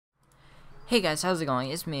Hey guys, how's it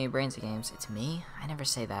going? It's me, Brainsy Games. It's me? I never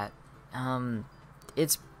say that.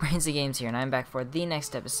 It's Brainsy Games here, and I'm back for the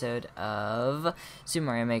next episode of Super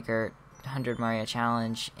Mario Maker 100 Mario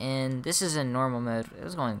Challenge. And this is in normal mode. It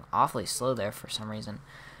was going awfully slow there for some reason.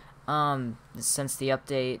 Since the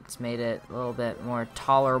update, it's made it a little bit more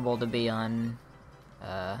tolerable to be on,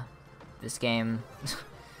 this game.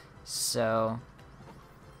 So,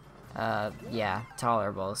 yeah,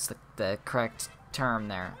 tolerable is the correct term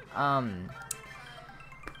there.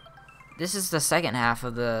 This is the second half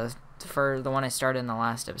of the one I started in the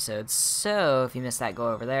last episode, so if you missed that,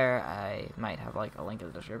 go over there. I might have like a link in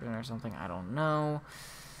the description or something, I don't know,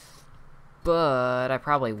 but I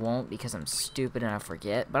probably won't because I'm stupid and I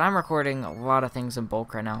forget. But I'm recording a lot of things in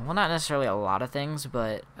bulk right now. Well, not necessarily a lot of things,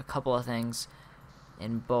 but a couple of things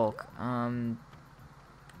in bulk.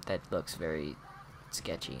 That looks very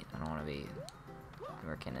sketchy. I don't want to be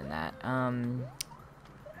working in that.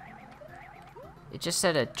 It just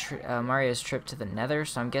said Mario's trip to the Nether,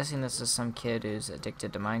 so I'm guessing this is some kid who's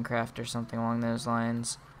addicted to Minecraft or something along those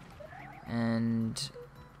lines. And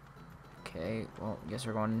okay, well, I guess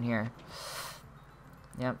we're going in here.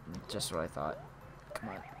 Yep, just what I thought. Come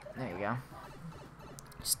on, there you go.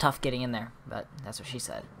 It's tough getting in there, but that's what she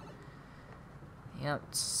said. Yep,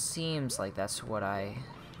 seems like that's what I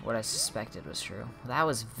suspected was true. That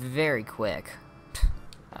was very quick.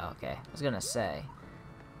 Okay, I was gonna say,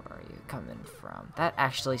 where are you coming from? That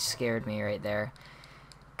actually scared me right there.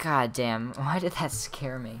 God damn, why did that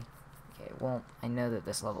scare me? Okay, well, I know that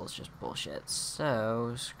this level is just bullshit,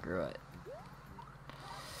 so screw it.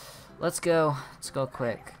 Let's go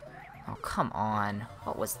quick. Oh, come on.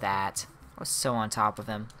 What was that? I was so on top of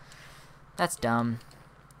him. That's dumb.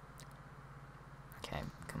 Okay,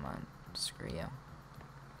 come on, screw you.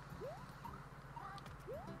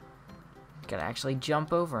 Gotta actually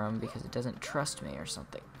jump over him because it doesn't trust me or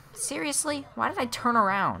something. Seriously? Why did I turn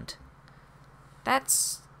around?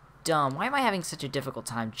 That's dumb. Why am I having such a difficult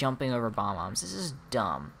time jumping over bomb-bombs? This is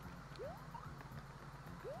dumb.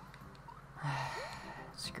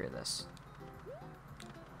 Screw this.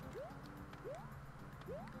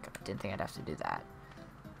 God, I didn't think I'd have to do that.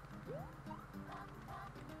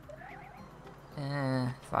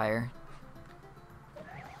 Fire.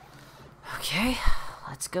 Okay,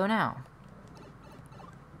 let's go now.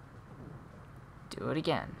 Do it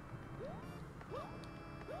again.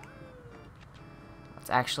 Let's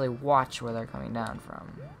actually watch where they're coming down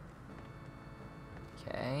from.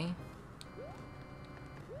 Okay.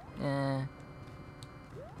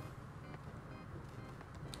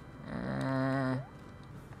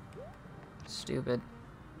 Stupid.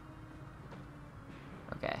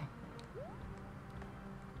 Okay.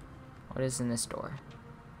 What is in this door?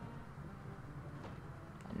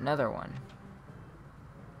 Another one.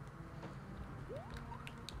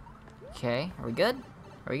 Okay, are we good?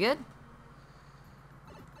 Are we good?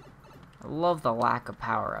 I love the lack of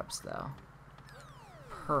power-ups, though.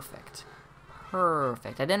 Perfect.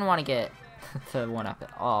 Perfect. I didn't want to get the 1-up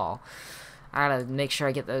at all. I gotta make sure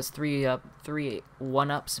I get those three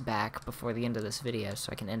 1-ups back before the end of this video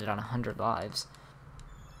so I can end it on 100 lives.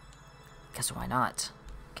 Because why not?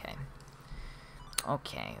 Okay.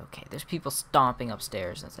 Okay. There's people stomping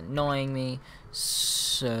upstairs. That's annoying me.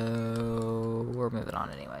 So we're moving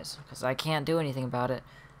on anyways, because I can't do anything about it.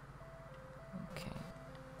 Okay.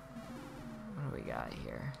 What do we got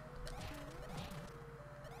here?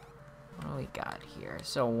 What do we got here?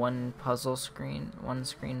 So one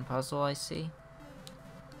screen puzzle I see.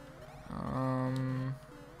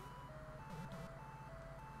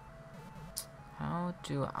 How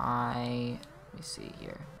do I... Let me see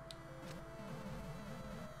here.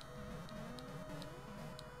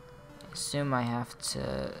 Assume I have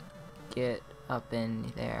to get up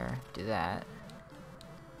in there, do that.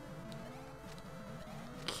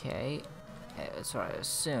 Okay, that's what I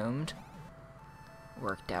assumed.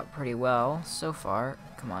 Worked out pretty well so far.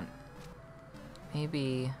 Come on.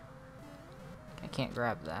 Maybe I can't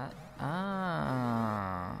grab that.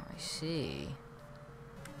 Ah, I see.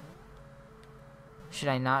 Should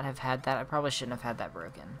I not have had that? I probably shouldn't have had that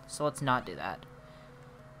broken. So let's not do that.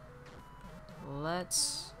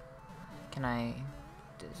 Let's... Can I...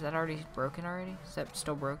 Is that already broken already? Is that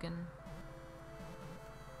still broken?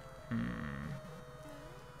 I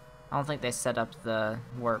don't think they set up the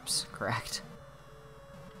warps correct.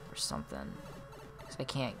 Or something. Because I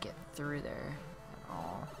can't get through there at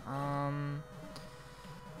all.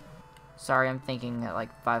 Sorry, I'm thinking at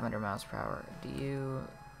like 500 miles per hour. Do you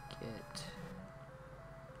get...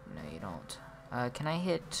 No, you don't. Can I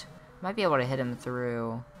hit... Might be able to hit him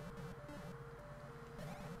through...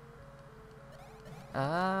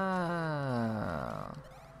 Oh.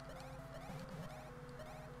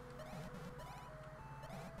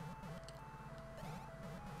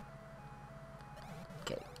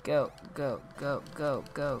 Go, go, go, go,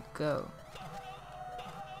 go, go.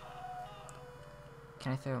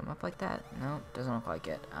 Can I throw him up like that? No, doesn't look like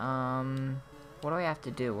it. What do I have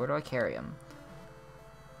to do? Where do I carry him?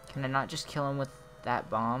 Can I not just kill him with that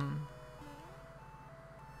bomb?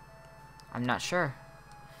 I'm not sure.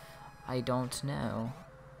 I don't know.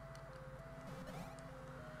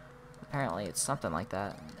 Apparently it's something like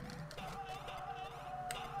that.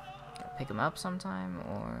 Gotta pick him up sometime,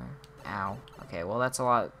 or... Ow. Okay, well that's a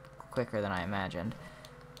lot quicker than I imagined.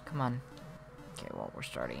 Come on. Okay, well we're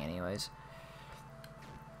starting anyways.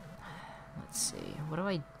 Let's see. What do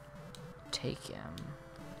I take him?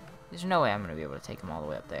 There's no way I'm gonna be able to take him all the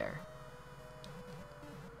way up there.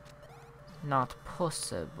 Not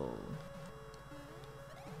possible.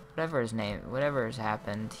 Whatever has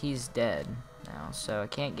happened, he's dead now, so I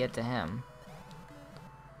can't get to him.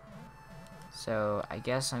 So I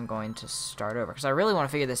guess I'm going to start over, because I really want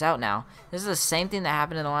to figure this out now. This is the same thing that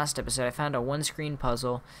happened in the last episode. I found a one-screen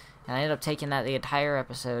puzzle, and I ended up taking that the entire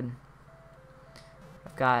episode.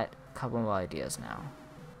 I've got a couple of ideas now.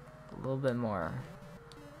 A little bit more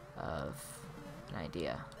of an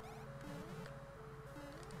idea.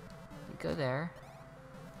 You go there.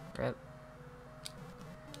 Rip.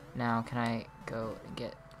 Now, can I go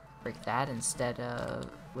and break that instead of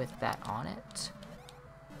with that on it?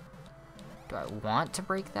 Do I want to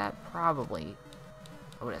break that? Probably.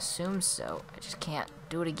 I would assume so. I just can't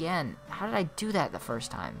do it again. How did I do that the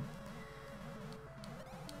first time?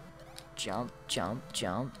 Jump, jump,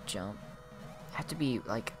 jump, jump. I have to be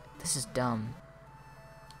like, this is dumb.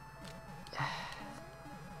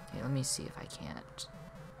 Okay, let me see if I can't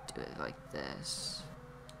do it like this.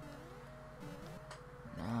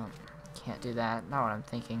 No, can't do that. Not what I'm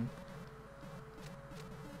thinking.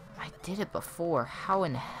 I did it before. How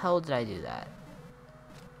in hell did I do that?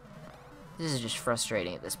 This is just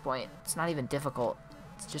frustrating at this point. It's not even difficult.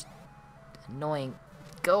 It's just annoying.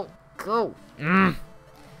 Go, go.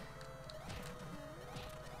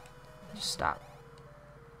 Just stop.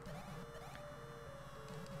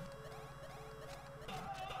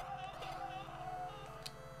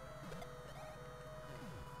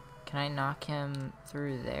 Can I knock him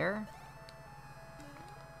through there?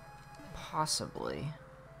 Possibly.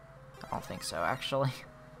 I don't think so, actually.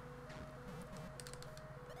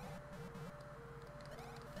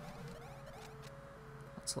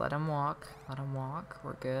 Let's let him walk. Let him walk.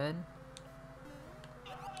 We're good.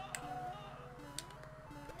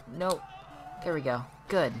 Nope. There we go.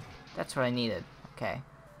 Good. That's what I needed. Okay.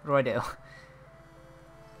 What do I do?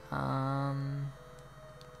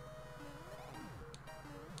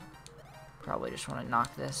 Probably just want to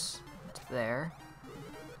knock this to there.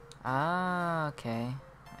 Ah, okay.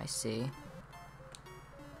 I see.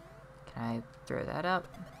 Can I throw that up?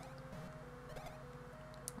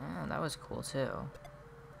 Oh, that was cool too.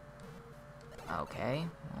 Okay.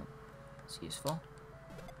 Well, it's useful.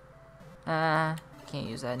 Can't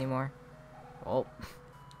use that anymore. Well.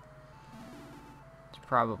 It's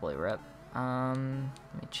probably rip. Let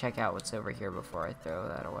me check out what's over here before I throw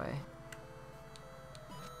that away.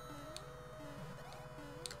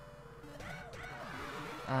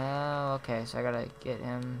 Oh, okay, so I gotta get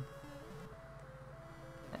him.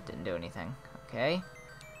 That didn't do anything. Okay.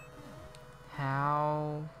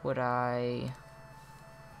 How would I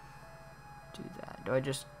do that? Do I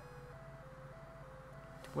just...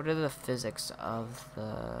 What are the physics of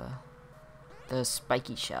the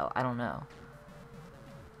spiky shell? I don't know.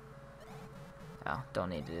 Oh, don't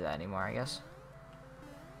need to do that anymore, I guess.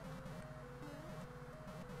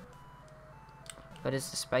 But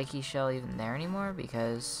is the spiky shell even there anymore?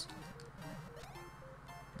 Because...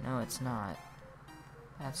 No, it's not.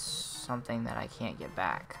 That's something that I can't get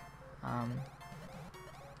back.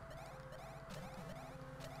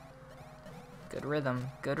 Good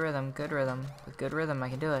rhythm, good rhythm, good rhythm. With good rhythm, I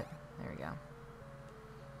can do it. There we go.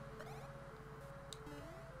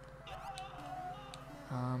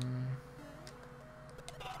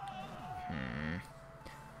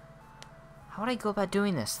 How would I go about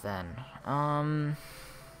doing this then?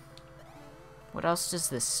 What else does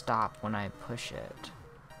this stop when I push it?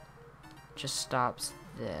 Just stops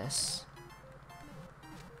this.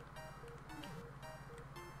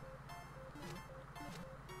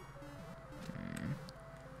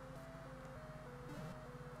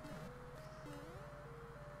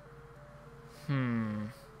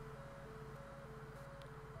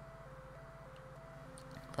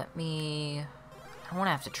 Let me... I don't want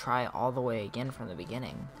to have to try all the way again from the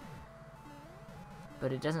beginning.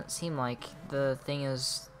 But it doesn't seem like the thing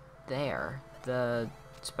is there. The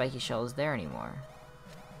spiky shell is there anymore.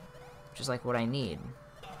 Which is like what I need.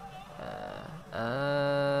 Oh...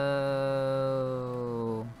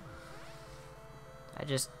 I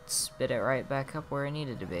just spit it right back up where it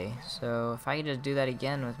needed to be. So if I could just do that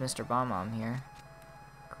again with Mr. Bomb here.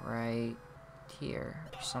 Right here.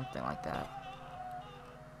 Or something like that.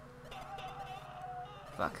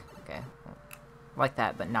 Fuck. Okay. Like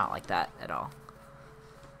that, but not like that at all.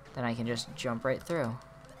 Then I can just jump right through.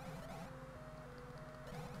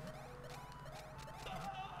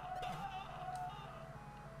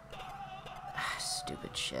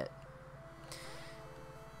 Stupid shit.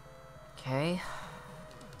 Okay.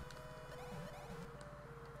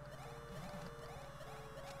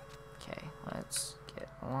 Okay, let's get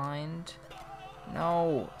aligned.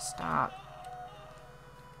 No, stop.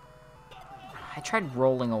 I tried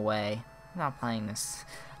rolling away. I'm not playing this.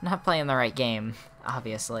 I'm not playing the right game,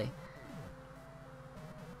 obviously. It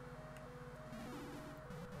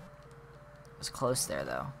was close there,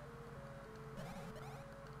 though.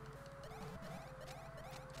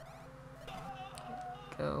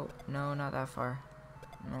 Go. No, not that far.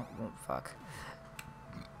 No, oh, fuck.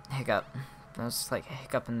 Hiccup. That was like a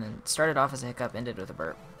hiccup and then started off as a hiccup, ended with a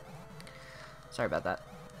burp. Sorry about that.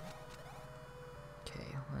 Okay,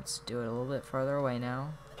 let's do it a little bit farther away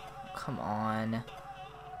now. Come on.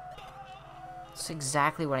 That's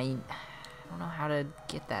exactly what I don't know how to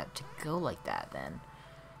get that to go like that then.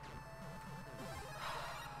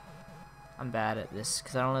 I'm bad at this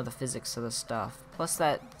because I don't know the physics of the stuff. Plus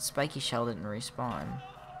that spiky shell didn't respawn.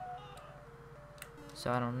 So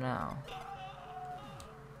I don't know.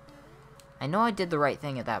 I know I did the right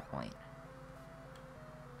thing at that point.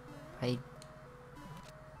 I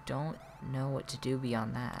don't know what to do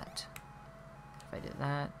beyond that. If I did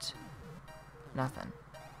that, nothing.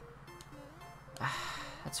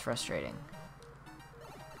 That's frustrating.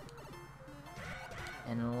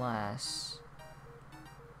 Unless...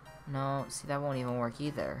 No, see, that won't even work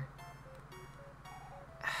either.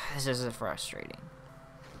 This is frustrating.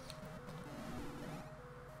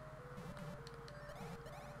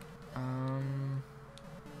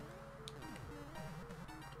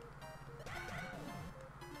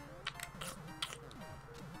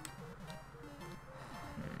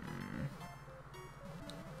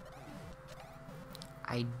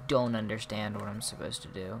 I don't understand what I'm supposed to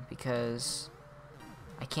do because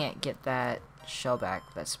I can't get that shell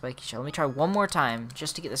back, that spiky shell. Let me try one more time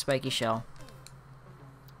just to get the spiky shell.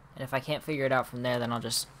 And if I can't figure it out from there, then I'll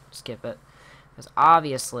just skip it. Because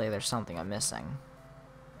obviously there's something I'm missing.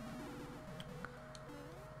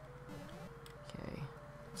 Okay.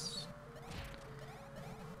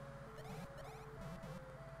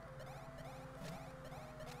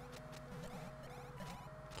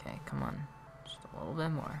 Okay, come on. Just a little bit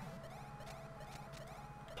more.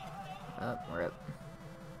 Up, we're up.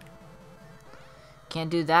 Can't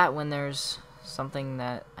do that when there's something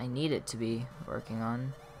that I need it to be working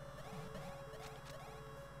on.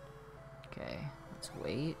 Okay, let's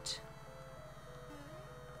wait.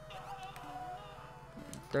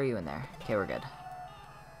 Throw you in there. Okay, we're good.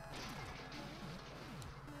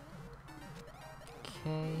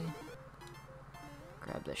 Okay.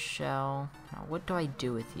 Grab the shell. Now, what do I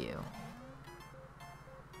do with you?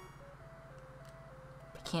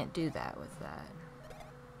 I can't do that with that.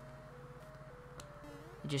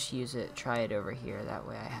 You just use it, try it over here, that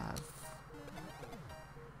way I have...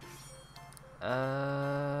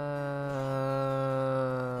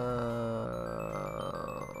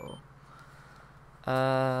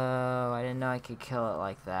 Oh, I didn't know I could kill it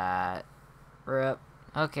like that. Rip.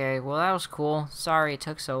 Okay, well that was cool. Sorry it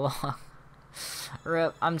took so long.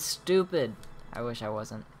 Rip, I'm stupid. I wish I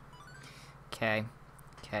wasn't. Okay.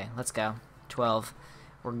 Okay, let's go. 12.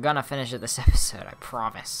 We're gonna finish it this episode, I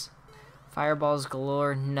promise. Fireballs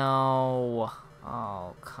galore? No.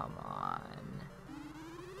 Oh, come on.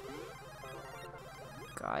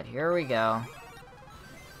 God, here we go.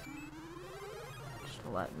 Just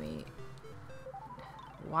let me...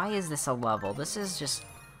 Why is this a level? This is just...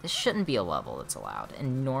 This shouldn't be a level that's allowed.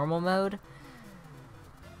 In normal mode,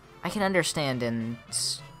 I can understand in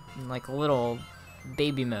like little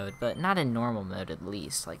baby mode, but not in normal mode at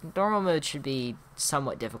least. Like, normal mode should be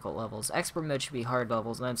somewhat difficult levels. Expert mode should be hard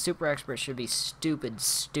levels, and then super expert should be stupid,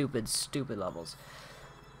 stupid, stupid levels.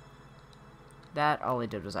 That, all I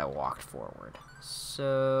did was I walked forward.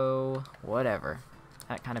 So, whatever.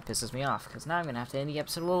 That kind of pisses me off, because now I'm going to have to end the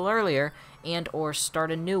episode a little earlier, and or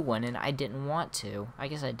start a new one, and I didn't want to. I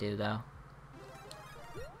guess I do, though.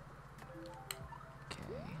 Okay.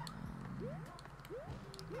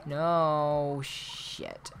 No,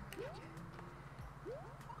 shit.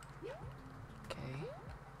 Okay.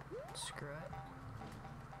 Screw it.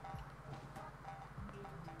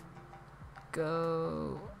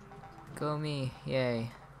 Go. Go me.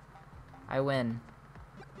 Yay. I win.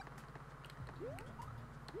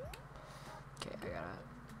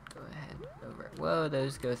 Whoa,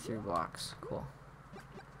 those go through blocks. Cool.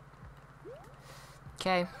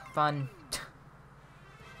 Okay, fun.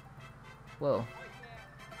 Whoa.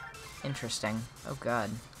 Interesting. Oh god.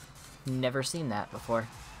 Never seen that before.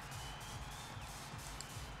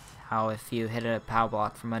 How if you hit a POW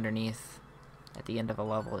block from underneath at the end of a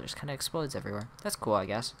level, it just kind of explodes everywhere. That's cool, I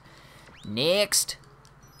guess. Next!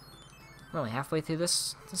 We're only halfway through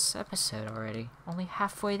this episode already. Only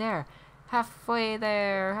halfway there. Halfway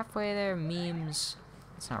there. Halfway there. Memes.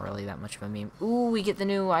 It's not really that much of a meme. Ooh, we get the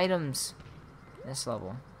new items. This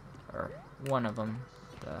level. Or one of them.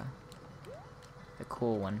 The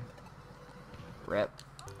cool one. Rip.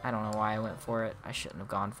 I don't know why I went for it. I shouldn't have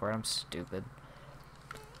gone for it. I'm stupid.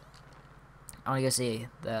 I want to go see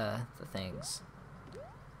the things.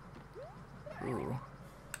 Ooh.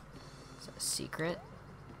 Is that a secret?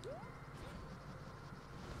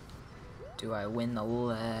 Do I win the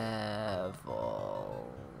level?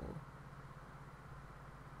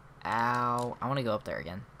 Ow. I want to go up there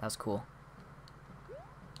again. That was cool.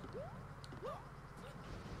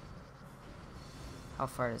 How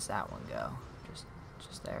far does that one go?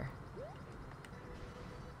 Just there.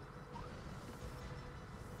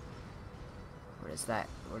 Where does that?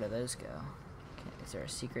 Where do those go? Okay, is there a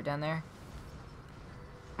secret down there?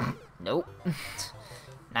 Nope.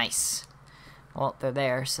 Nice. Well, they're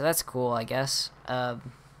there, so that's cool, I guess. Well,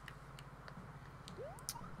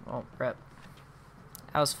 rip.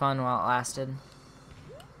 That was fun while it lasted.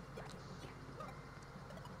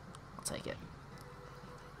 I'll take it.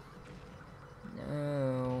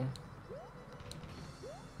 No.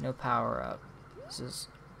 No power up. This is...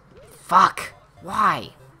 Fuck!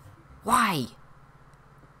 Why? Why?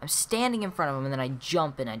 I'm standing in front of him and then I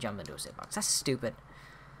jump into a sandbox. That's stupid.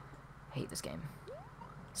 I hate this game.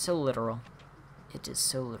 So literal. It is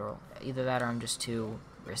so literal. Either that or I'm just too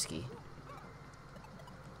risky.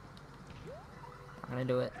 Not gonna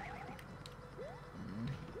do it.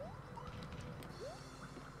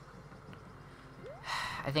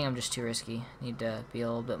 I think I'm just too risky. Need to be a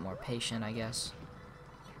little bit more patient, I guess.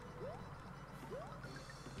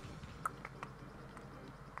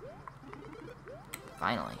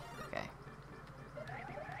 Finally. Okay.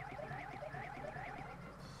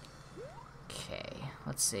 Okay.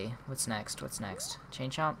 Let's see. What's next? What's next? Chain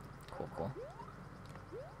chomp? Cool, cool.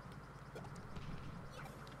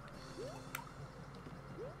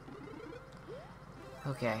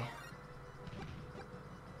 Okay.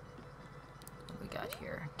 What we got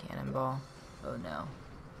here? Cannonball. Oh no.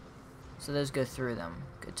 So those go through them.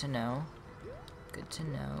 Good to know. Good to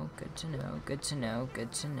know. Good to know. Good to know.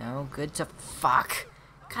 Good to know. Good to... Fuck!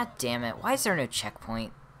 God damn it. Why is there no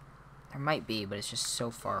checkpoint? There might be, but it's just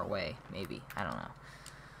so far away. Maybe. I don't know.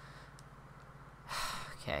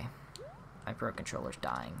 Okay. My Pro Controller's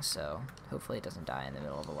dying, so hopefully it doesn't die in the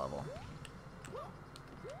middle of a level.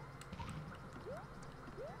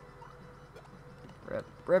 Rip,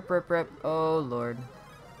 rip, rip, rip. Oh, Lord.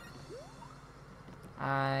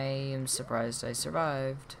 I am surprised I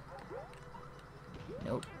survived.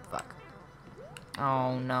 Nope. Fuck.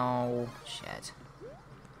 Oh, no. Shit.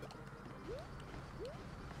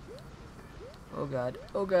 Oh, God.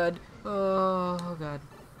 Oh, God. Oh, God.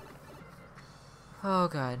 Oh,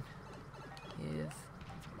 God. Give.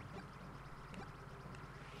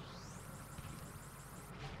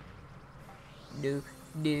 No.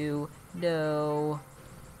 No. No.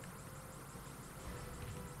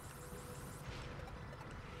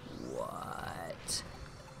 What?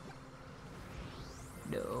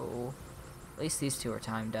 No. At least these two are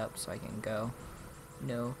timed up so I can go.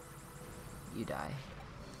 No. You die.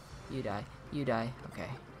 You die. You die. Okay.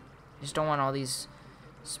 I just don't want all these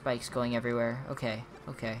spikes going everywhere. Okay.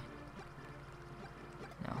 Okay.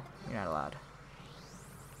 No. You're not allowed.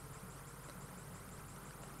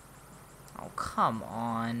 Oh, come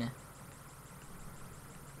on.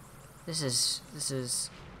 This is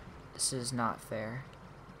not fair.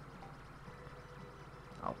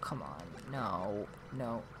 Oh, come on. No.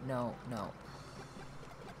 No. No. No.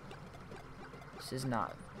 This is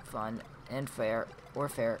not fun and fair. Or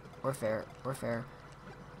fair. Or fair. Or fair.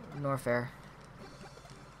 Nor fair.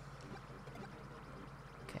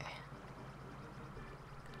 Okay.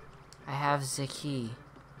 I have the key.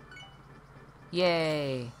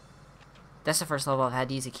 Yay! That's the first level I've had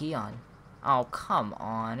to use a key on. Oh, come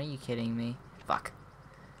on. Are you kidding me? Fuck.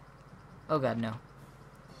 Oh god, no.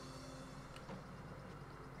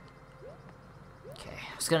 Okay,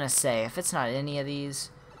 I was gonna say, if it's not any of these...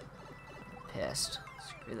 I'm pissed.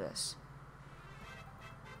 Screw this.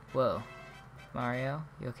 Whoa. Mario,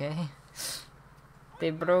 you okay? They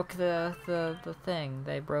broke the thing.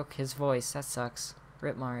 They broke his voice. That sucks.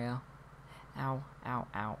 Rip Mario. Ow, ow,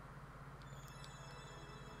 ow.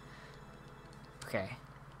 Okay.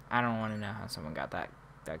 I don't want to know how someone got that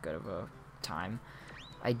good of a time.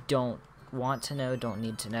 I don't want to know, don't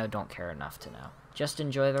need to know, don't care enough to know. Just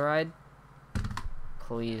enjoy the ride.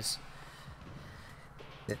 Please.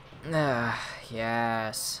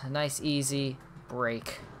 Yes. A nice, easy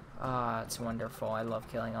break. Ah, it's wonderful. I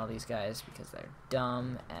love killing all these guys because they're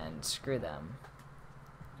dumb and screw them.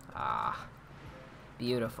 Ah.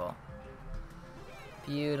 Beautiful.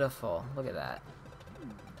 Beautiful. Look at that.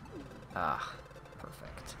 Ah.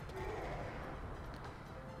 Perfect.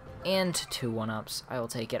 And 2 1-ups. I will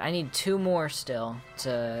take it. I need 2 more still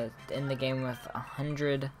to end the game with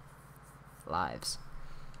 100 lives.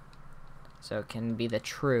 So it can be the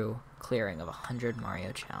true clearing of 100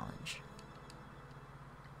 Mario challenge.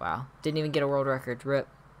 Wow. Didn't even get a world record. RIP.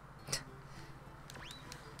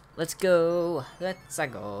 Let's go. Let's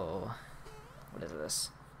go. What is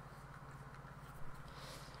this?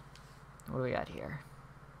 What do we got here?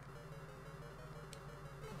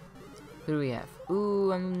 Who do we have?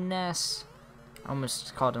 Ooh, I'm Ness. I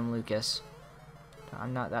almost called him Lucas.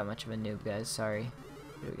 I'm not that much of a noob, guys. Sorry.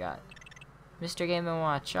 Who do we got? Mr. Game &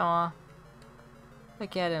 Watch. Aw.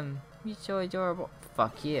 Look at him. He's so adorable.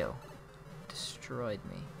 Fuck you. Destroyed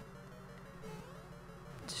me.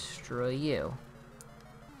 Destroy you.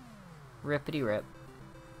 Rippity rip.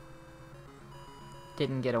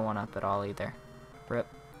 Didn't get a 1-up at all either. Rip.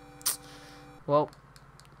 Well,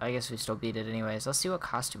 I guess we still beat it anyways. Let's see what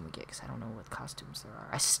costume we get, because I don't know what costumes there are.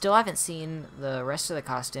 I still haven't seen the rest of the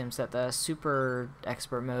costumes that the Super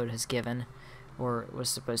Expert Mode has given, or was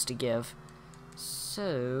supposed to give.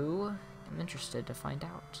 So, I'm interested to find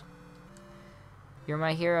out. You're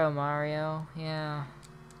my hero, Mario. Yeah.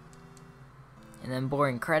 And then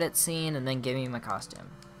boring credit scene, and then give me my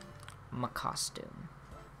costume. My costume.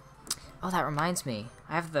 Oh, that reminds me.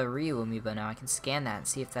 I have the Ryu amiibo now. I can scan that and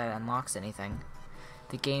see if that unlocks anything.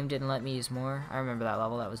 The game didn't let me use more. I remember that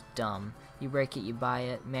level. That was dumb. You break it, you buy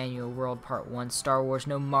it. Manual World Part 1. Star Wars.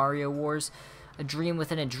 No Mario Wars. A dream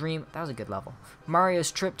within a dream. That was a good level.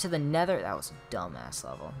 Mario's Trip to the Nether. That was a dumbass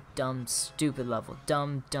level. Dumb, stupid level.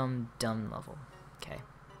 Dumb, dumb, dumb level. Okay.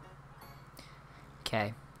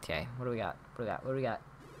 Okay. Okay. What do we got? What do we got? What do we got?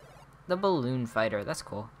 The Balloon Fighter. That's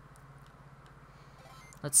cool.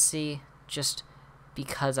 Let's see. Just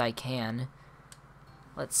because I can.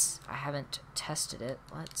 I haven't tested it.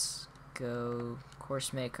 Let's go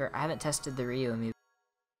Course Maker. I haven't tested the Ryu amiibo.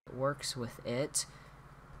 It works with it.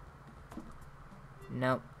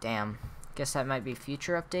 Nope. Damn. Guess that might be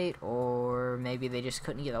future update, or maybe they just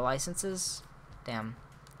couldn't get the licenses. Damn.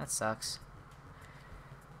 That sucks.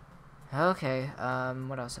 Okay.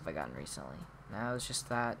 What else have I gotten recently? No, it was just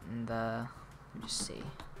that and the. Let me just see.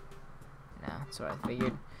 No, that's what I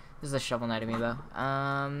figured. This is the Shovel Knight amiibo.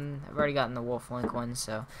 I've already gotten the Wolf Link one,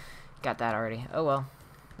 so got that already. Oh well,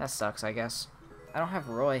 that sucks, I guess. I don't have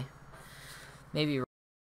Roy. Maybe Roy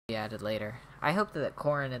will be added later. I hope that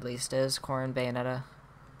Corrin at least is. Corrin, Bayonetta,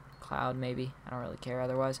 Cloud, maybe. I don't really care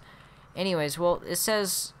otherwise. Anyways, well, it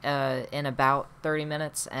says in about 30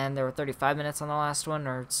 minutes, and there were 35 minutes on the last one,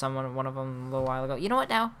 or one of them a little while ago. You know what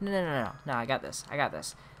now? No, I got this.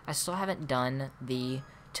 I still haven't done the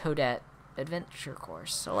Toadette adventure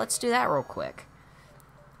course, so let's do that real quick.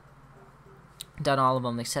 Done all of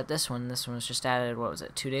them except this one. This one was just added, what was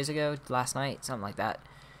it, 2 days ago? Last night? Something like that.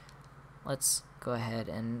 Let's go ahead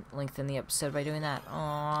and lengthen the episode by doing that.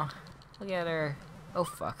 Aww, look at her. Oh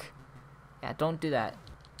fuck. Yeah, don't do that.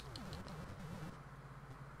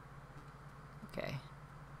 Okay.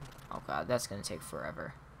 Oh god, that's gonna take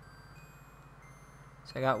forever.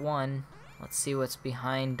 So I got one. Let's see what's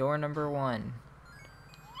behind door number 1.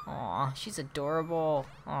 Aw, she's adorable.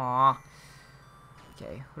 Aw.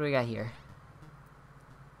 Okay, what do we got here?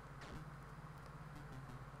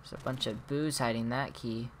 There's a bunch of boos hiding that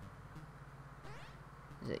key.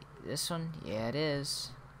 Is it this one? Yeah, it is.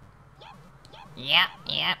 Yep.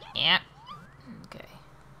 Okay.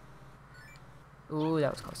 Ooh,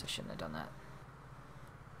 that was close. I shouldn't have done that.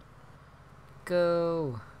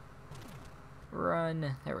 Go.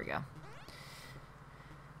 Run. There we go.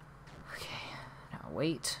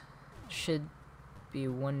 Wait, should be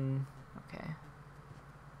one. Okay,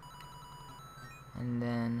 and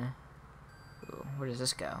then ooh, where does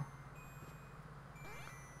this go?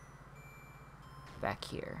 Back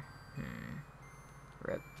here.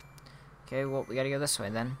 Rip. Okay, well, we gotta go this way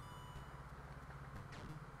then.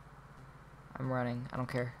 I'm running. I don't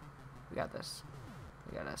care. We got this.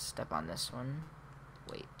 We gotta step on this one.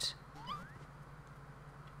 Wait.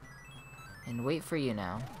 And wait for you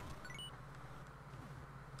now.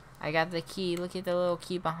 I got the key. Look at the little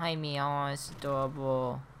key behind me. Oh, it's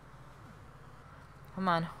adorable. Come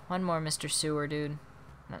on. One more, Mr. Sewer, dude.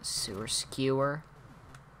 Not sewer skewer.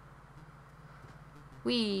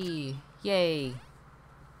 Whee! Yay!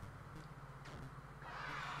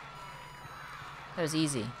 That was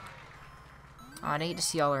easy. Oh, I need to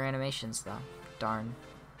see all our animations though. Darn.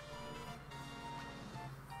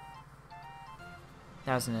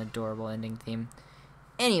 That was an adorable ending theme.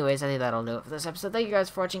 Anyways, I think that'll do it for this episode. Thank you guys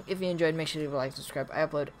for watching. If you enjoyed, make sure to leave a like, subscribe. I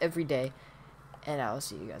upload every day. And I will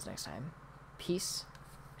see you guys next time. Peace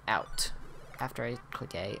out. After I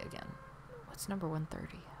click A again. What's number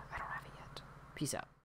 130? I don't have it yet. Peace out.